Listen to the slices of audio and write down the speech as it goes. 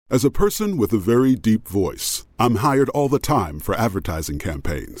As a person with a very deep voice, I'm hired all the time for advertising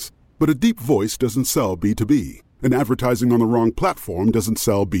campaigns. But a deep voice doesn't sell B2B, and advertising on the wrong platform doesn't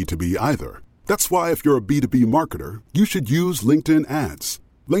sell B2B either. That's why if you're a B2B marketer, you should use LinkedIn ads.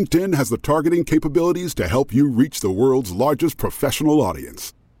 LinkedIn has the targeting capabilities to help you reach the world's largest professional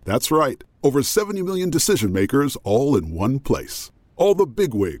audience. That's right, over 70 million decision makers all in one place. All the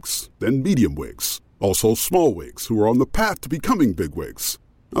big wigs, then medium wigs, also small wigs who are on the path to becoming big wigs.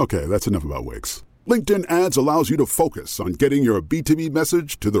 Okay, that's enough about wigs. LinkedIn ads allows you to focus on getting your B2B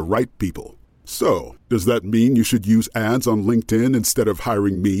message to the right people. So, does that mean you should use ads on LinkedIn instead of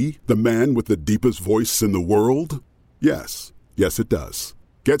hiring me, the man with the deepest voice in the world? Yes. Yes, it does.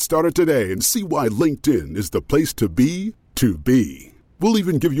 Get started today and see why LinkedIn is the place to be to be. We'll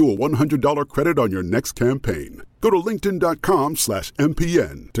even give you a $100 credit on your next campaign. Go to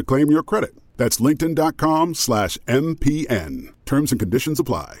linkedin.com/MPN to claim your credit. That's linkedin.com/MPN. Terms and conditions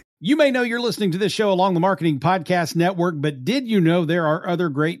apply. You may know you're listening to this show along the Marketing Podcast Network, but did you know there are other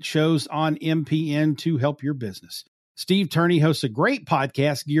great shows on MPN to help your business? Steve Turney hosts a great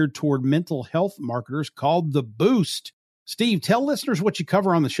podcast geared toward mental health marketers called The Boost. Steve, tell listeners what you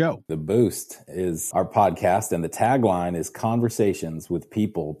cover on the show. The Boost is our podcast, and the tagline is conversations with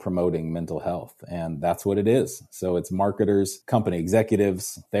people promoting mental health. And that's what it is. So it's marketers, company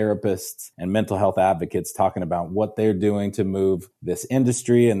executives, therapists, and mental health advocates talking about what they're doing to move this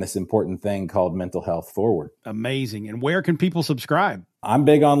industry and this important thing called mental health forward. Amazing. And where can people subscribe? I'm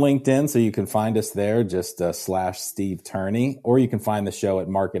big on LinkedIn, so you can find us there, just /Steve Turney, or you can find the show at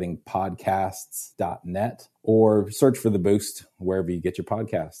marketingpodcasts.net, or search for The Boost wherever you get your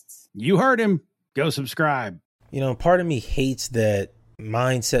podcasts. You heard him. Go subscribe. You know, part of me hates that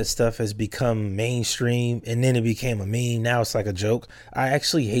mindset stuff has become mainstream and then it became a meme. Now it's like a joke. I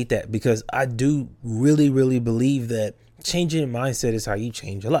actually hate that because I do really, really believe that changing your mindset is how you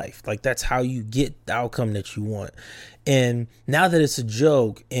change your life. Like, that's how you get the outcome that you want. And now that it's a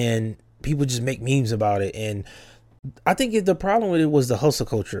joke and people just make memes about it, and I think the problem with it was the hustle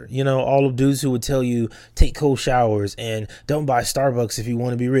culture. You know, all of dudes who would tell you take cold showers and don't buy Starbucks if you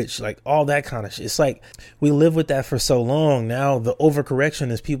want to be rich, like all that kind of shit. It's like we live with that for so long. Now the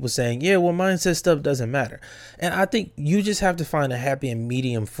overcorrection is people saying, yeah, well, mindset stuff doesn't matter. And I think you just have to find a happy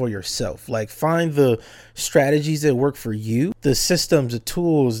medium for yourself. Like, find the strategies that work for you, the systems, the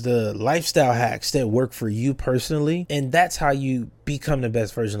tools, the lifestyle hacks that work for you personally. And that's how you become the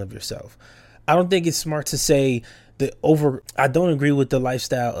best version of yourself. I don't think it's smart to say I don't agree with the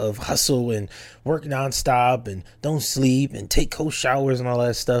lifestyle of hustle and work nonstop and don't sleep and take cold showers and all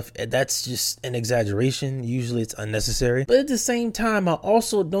that stuff. That's just an exaggeration. Usually it's unnecessary. But at the same time, I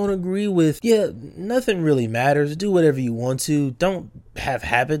also don't agree with, nothing really matters. Do whatever you want to. Don't have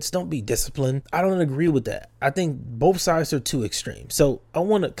habits. Don't be disciplined. I don't agree with that. I think both sides are too extreme. So I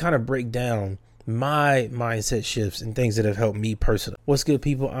want to kind of break down my mindset shifts and things that have helped me personally. What's good,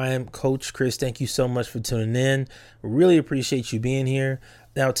 people? I am Coach Chris. Thank you so much for tuning in. Really appreciate you being here.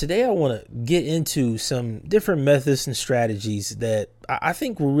 Now, today I want to get into some different methods and strategies that I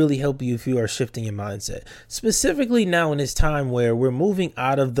think will really help you if you are shifting your mindset. Specifically now in this time where we're moving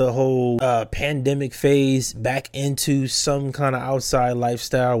out of the whole pandemic phase back into some kind of outside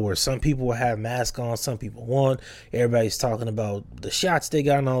lifestyle where some people will have masks on, some people won't. Everybody's talking about the shots they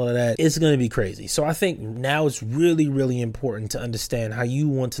got and all of that. It's going to be crazy. So I think now it's really, really important to understand how you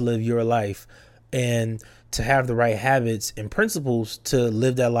want to live your life and to have the right habits and principles to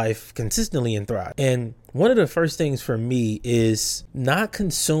live that life consistently and thrive. And one of the first things for me is not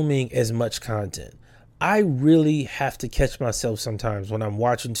consuming as much content. I really have to catch myself sometimes when I'm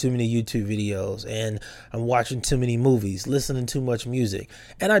watching too many YouTube videos and I'm watching too many movies, listening too much music.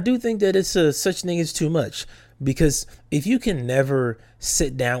 And I do think that it's such thing as too much, because if you can never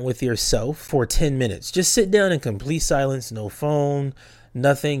sit down with yourself for 10 minutes, just sit down in complete silence, no phone,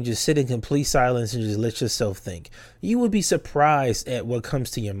 nothing, just sit in complete silence and just let yourself think. You would be surprised at what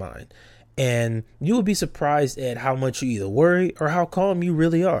comes to your mind. And you would be surprised at how much you either worry or how calm you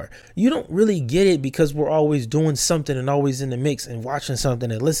really are. You don't really get it because we're always doing something and always in the mix and watching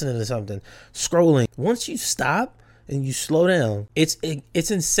something and listening to something, scrolling. Once you stop and you slow down, it's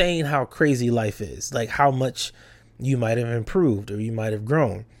insane how crazy life is, like how much you might have improved or you might have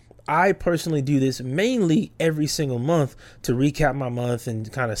grown. I personally do this mainly every single month to recap my month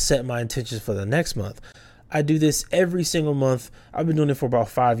and kind of set my intentions for the next month. I do this every single month. I've been doing it for about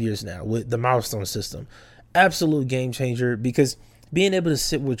 5 years now with the milestone system. Absolute game changer, because being able to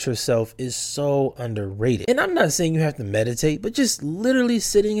sit with yourself is so underrated. And I'm not saying you have to meditate, but just literally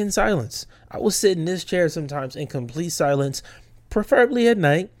sitting in silence. I will sit in this chair sometimes in complete silence, preferably at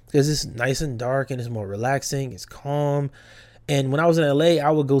night, because it's nice and dark and it's more relaxing. It's calm. And when I was in LA, I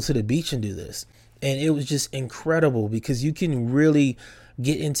would go to the beach and do this. And it was just incredible because you can really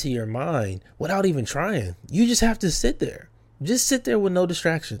get into your mind without even trying. You just have to sit there. Just sit there with no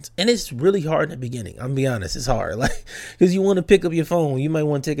distractions. And it's really hard in the beginning. I'm gonna be honest, it's hard. Like, because you want to pick up your phone, you might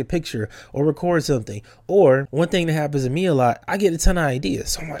want to take a picture or record something. Or one thing that happens to me a lot, I get a ton of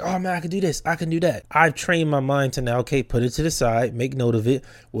ideas. So I'm like, oh man, I can do this, I can do that. I've trained my mind to now, okay, put it to the side, make note of it.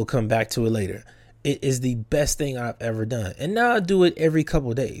 We'll come back to it later. It is the best thing I've ever done. And now I do it every couple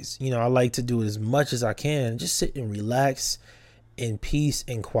of days. You know, I like to do it as much as I can. Just sit and relax in peace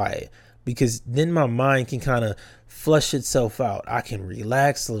and quiet, because then my mind can kind of flush itself out. I can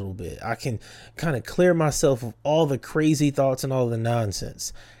relax a little bit. I can kind of clear myself of all the crazy thoughts and all the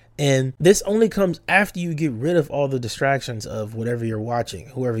nonsense. And this only comes after you get rid of all the distractions of whatever you're watching,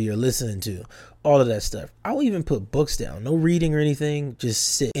 whoever you're listening to, all of that stuff. I'll even put books down, no reading or anything,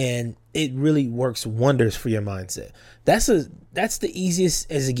 just sit. And it really works wonders for your mindset. That's the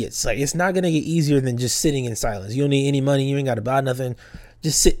easiest as it gets. Like, it's not going to get easier than just sitting in silence. You don't need any money. You ain't got to buy nothing.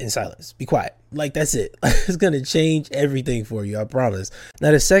 Just sit in silence. Be quiet. Like, that's it. It's going to change everything for you. I promise.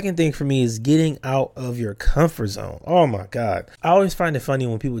 Now, the second thing for me is getting out of your comfort zone. Oh my God. I always find it funny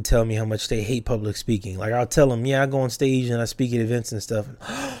when people tell me how much they hate public speaking. Like, I'll tell them, yeah, I go on stage and I speak at events and stuff.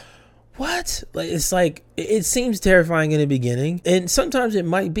 What? Like, it's like, it seems terrifying in the beginning, and sometimes it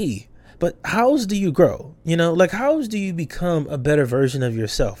might be. But how do you grow? You know, like, how do you become a better version of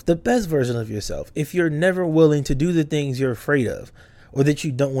yourself, the best version of yourself, if you're never willing to do the things you're afraid of or that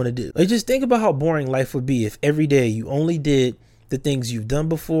you don't want to do? Like, just think about how boring life would be if every day you only did the things you've done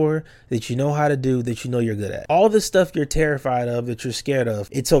before, that you know how to do, that you know you're good at. All the stuff you're terrified of, that you're scared of,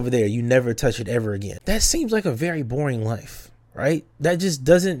 it's over there. You never touch it ever again. That seems like a very boring life, right? That just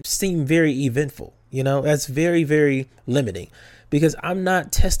doesn't seem very eventful. You know, that's very, very limiting, because I'm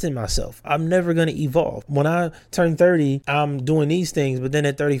not testing myself. I'm never going to evolve. When I turn 30, I'm doing these things, but then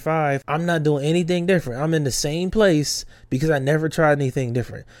at 35, I'm not doing anything different. I'm in the same place because I never tried anything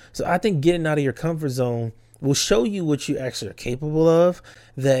different. So I think getting out of your comfort zone will show you what you actually are capable of,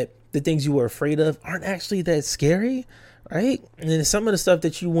 that the things you were afraid of aren't actually that scary, right? And then some of the stuff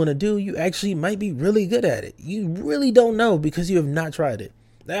that you want to do, you actually might be really good at it. You really don't know because you have not tried it.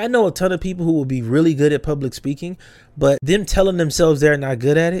 I know a ton of people who will be really good at public speaking, but them telling themselves they're not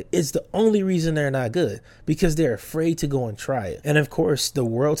good at it is the only reason they're not good, because they're afraid to go and try it. And of course, the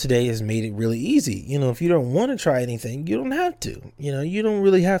world today has made it really easy. You know, if you don't want to try anything, you don't have to. You know, you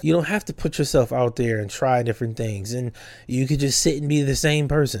don't have to put yourself out there and try different things, and you could just sit and be the same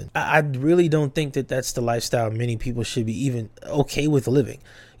person. I really don't think that that's the lifestyle many people should be even okay with living.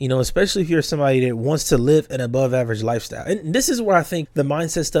 You know, especially if you're somebody that wants to live an above average lifestyle. And this is where I think the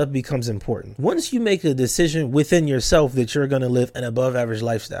mindset stuff becomes important. Once you make a decision within yourself that you're going to live an above average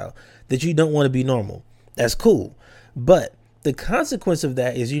lifestyle, that you don't want to be normal, that's cool. But the consequence of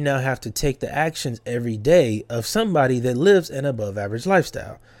that is you now have to take the actions every day of somebody that lives an above average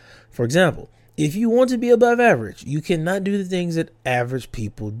lifestyle. For example, if you want to be above average, you cannot do the things that average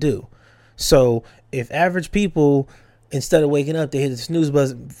people do. So if average people, instead of waking up, they hit the snooze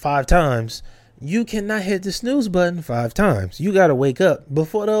button 5 times, you cannot hit the snooze button 5 times. You got to wake up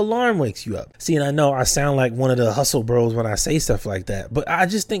before the alarm wakes you up. See, and I know I sound like one of the hustle bros when I say stuff like that, but I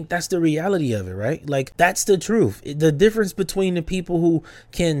just think that's the reality of it, right? Like, that's the truth. The difference between the people who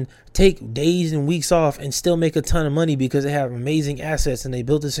can take days and weeks off and still make a ton of money because they have amazing assets and they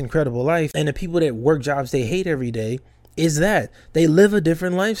built this incredible life, and the people that work jobs they hate every day, is that they live a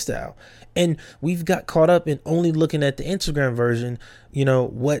different lifestyle. And we've got caught up in only looking at the Instagram version, you know,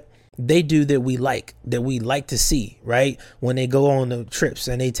 what they do that we like to see, right? When they go on the trips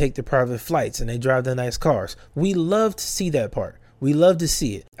and they take the private flights and they drive the nice cars. We love to see that part. We love to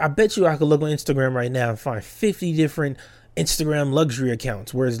see it. I bet you I could look on Instagram right now and find 50 different Instagram luxury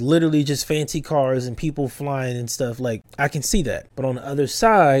accounts where it's literally just fancy cars and people flying and stuff. Like, I can see that. But on the other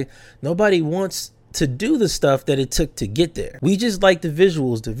side, nobody wants to do the stuff that it took to get there. We just like the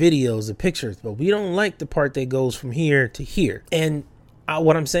visuals, the videos, the pictures, but we don't like the part that goes from here to here. And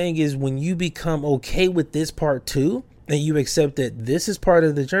what I'm saying is, when you become okay with this part too, and you accept that this is part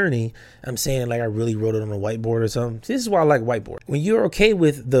of the journey, I'm saying, like, I really wrote it on a whiteboard or something. This is why I like whiteboard. When you're okay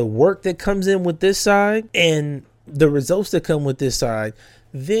with the work that comes in with this side and the results that come with this side,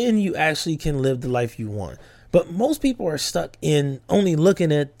 then you actually can live the life you want. But most people are stuck in only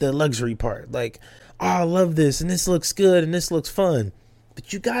looking at the luxury part. Like, oh, I love this, and this looks good, and this looks fun.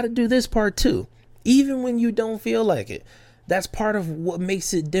 But you got to do this part too, even when you don't feel like it. That's part of what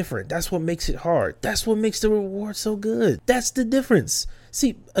makes it different. That's what makes it hard. That's what makes the reward so good. That's the difference.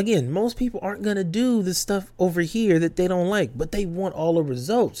 See, again, most people aren't going to do the stuff over here that they don't like, but they want all the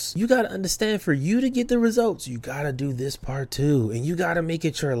results. You got to understand, for you to get the results, you got to do this part too. And you got to make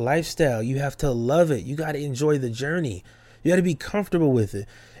it your lifestyle. You have to love it. You got to enjoy the journey. You got to be comfortable with it.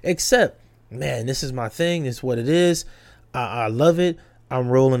 Except, man, this is my thing. This is what it is. I love it. I'm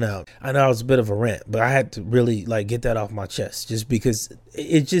rolling out. I know it was a bit of a rant, but I had to really get that off my chest, just because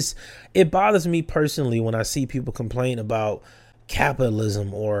it bothers me personally when I see people complain about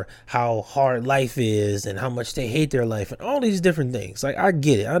capitalism or how hard life is and how much they hate their life and all these different things. I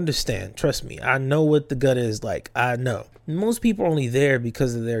get it. I understand. Trust me. I know what the gut is like. I know. Most people are only there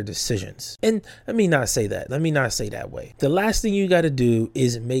because of their decisions. And let me not say that. Let me not say that way. The last thing you got to do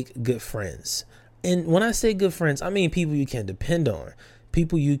is make good friends. And when I say good friends, I mean people you can depend on.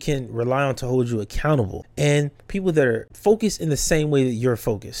 People you can rely on to hold you accountable, and people that are focused in the same way that you're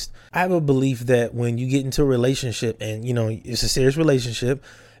focused. I have a belief that when you get into a relationship and, it's a serious relationship,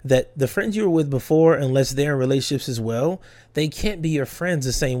 that the friends you were with before, unless they're in relationships as well, they can't be your friends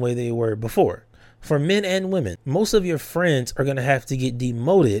the same way they were before. For men and women, most of your friends are going to have to get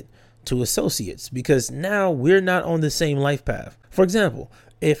demoted to associates because now we're not on the same life path. For example,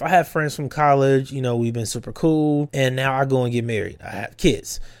 if I have friends from college, we've been super cool, and now I go and get married. I have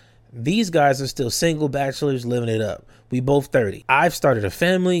kids. These guys are still single bachelors living it up. We both 30. I've started a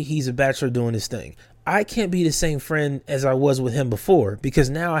family. He's a bachelor doing his thing. I can't be the same friend as I was with him before because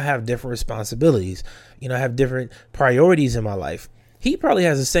now I have different responsibilities. I have different priorities in my life. He probably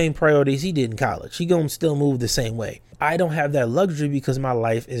has the same priorities he did in college. He gonna still move the same way. I don't have that luxury because my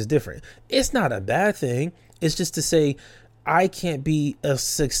life is different. It's not a bad thing. It's just to say, I can't be a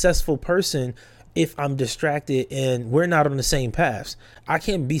successful person if I'm distracted and we're not on the same paths. I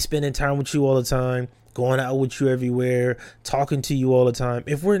can't be spending time with you all the time, going out with you everywhere, talking to you all the time,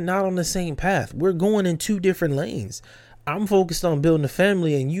 if we're not on the same path. We're going in two different lanes. I'm focused on building a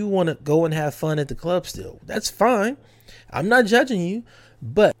family and you want to go and have fun at the club still. That's fine. I'm not judging you,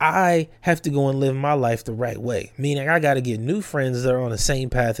 but I have to go and live my life the right way, meaning I got to get new friends that are on the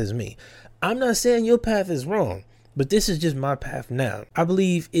same path as me. I'm not saying your path is wrong, but this is just my path now. I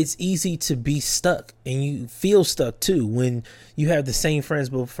believe it's easy to be stuck, and you feel stuck too when you have the same friends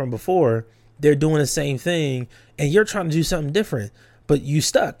from before. They're doing the same thing and you're trying to do something different, but you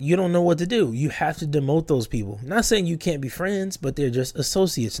stuck. You don't know what to do. You have to demote those people. Not saying you can't be friends, but they're just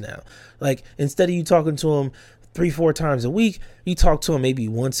associates now. Instead of you talking to them 3-4 times a week, you talk to them maybe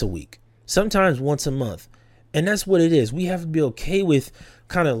once a week, sometimes once a month. And that's what it is. We have to be okay with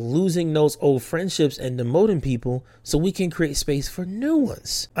kind of losing those old friendships and demoting people so we can create space for new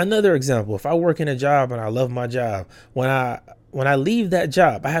ones. Another example, if I work in a job and I love my job, when I leave that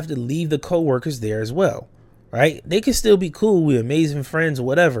job, I have to leave the coworkers there as well, right? They can still be cool. We're amazing friends or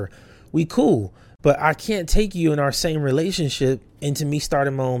whatever. We cool, but I can't take you in our same relationship into me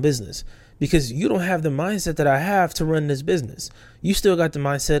starting my own business because you don't have the mindset that I have to run this business. You still got the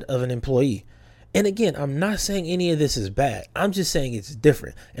mindset of an employee. And again, I'm not saying any of this is bad. I'm just saying it's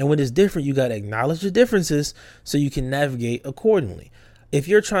different. And when it's different, you got to acknowledge the differences so you can navigate accordingly. If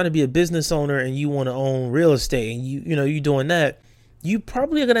you're trying to be a business owner and you want to own real estate and you're doing that, you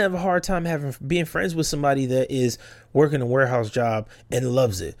probably are going to have a hard time being friends with somebody that is working a warehouse job and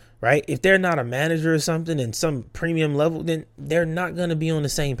loves it, right? If they're not a manager or something in some premium level, then they're not going to be on the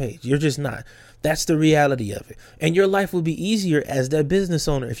same page. You're just not. That's the reality of it. And your life will be easier as that business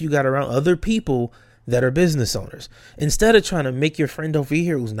owner if you got around other people that are business owners. Instead of trying to make your friend over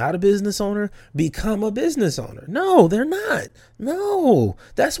here who's not a business owner become a business owner. No, they're not. No,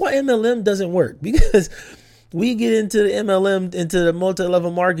 that's why MLM doesn't work, because we get into the MLM, into the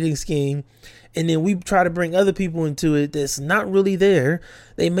multi-level marketing scheme, and then we try to bring other people into it that's not really there.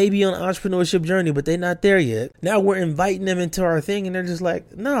 They may be on an entrepreneurship journey, but they're not there yet. Now we're inviting them into our thing and they're just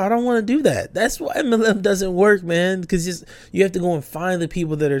like, no, I don't want to do that. That's why MLM doesn't work, man, because you have to go and find the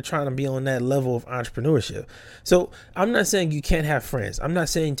people that are trying to be on that level of entrepreneurship. So I'm not saying you can't have friends. I'm not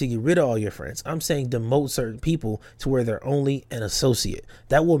saying to get rid of all your friends. I'm saying demote certain people to where they're only an associate.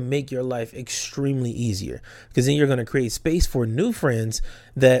 That will make your life extremely easier, because then you're going to create space for new friends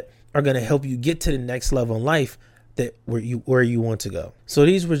that are going to help you get to the next level in life, that where you want to go. So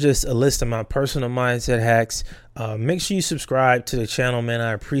these were just a list of my personal mindset hacks. Make sure you subscribe to the channel, man.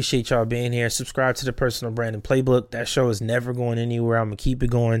 I appreciate y'all being here. Subscribe to the Personal Branding Playbook. That show is never going anywhere. I'm gonna keep it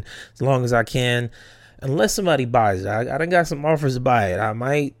going as long as I can, unless somebody buys it. I done got some offers to buy it.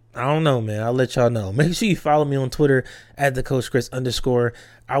 I don't know, man. I'll let y'all know. Make sure you follow me on Twitter @thecoachchris_.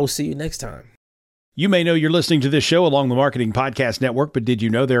 I will see you next time. You may know you're listening to this show along the Marketing Podcast Network, but did you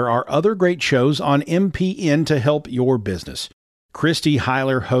know there are other great shows on MPN to help your business? Christy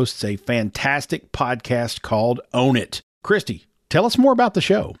Heiler hosts a fantastic podcast called Own It. Christy, tell us more about the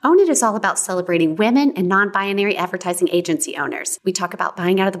show. Own It is all about celebrating women and non-binary advertising agency owners. We talk about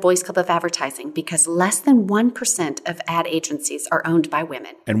buying out of the Boys Club of Advertising because less than 1% of ad agencies are owned by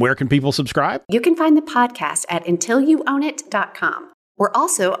women. And where can people subscribe? You can find the podcast at untilyouownit.com. We're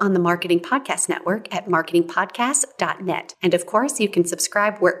also on the Marketing Podcast Network at marketingpodcast.net. And of course, you can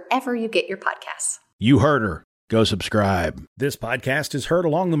subscribe wherever you get your podcasts. You heard her. Go subscribe. This podcast is heard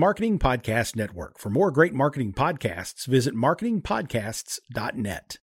along the Marketing Podcast Network. For more great marketing podcasts, visit marketingpodcasts.net.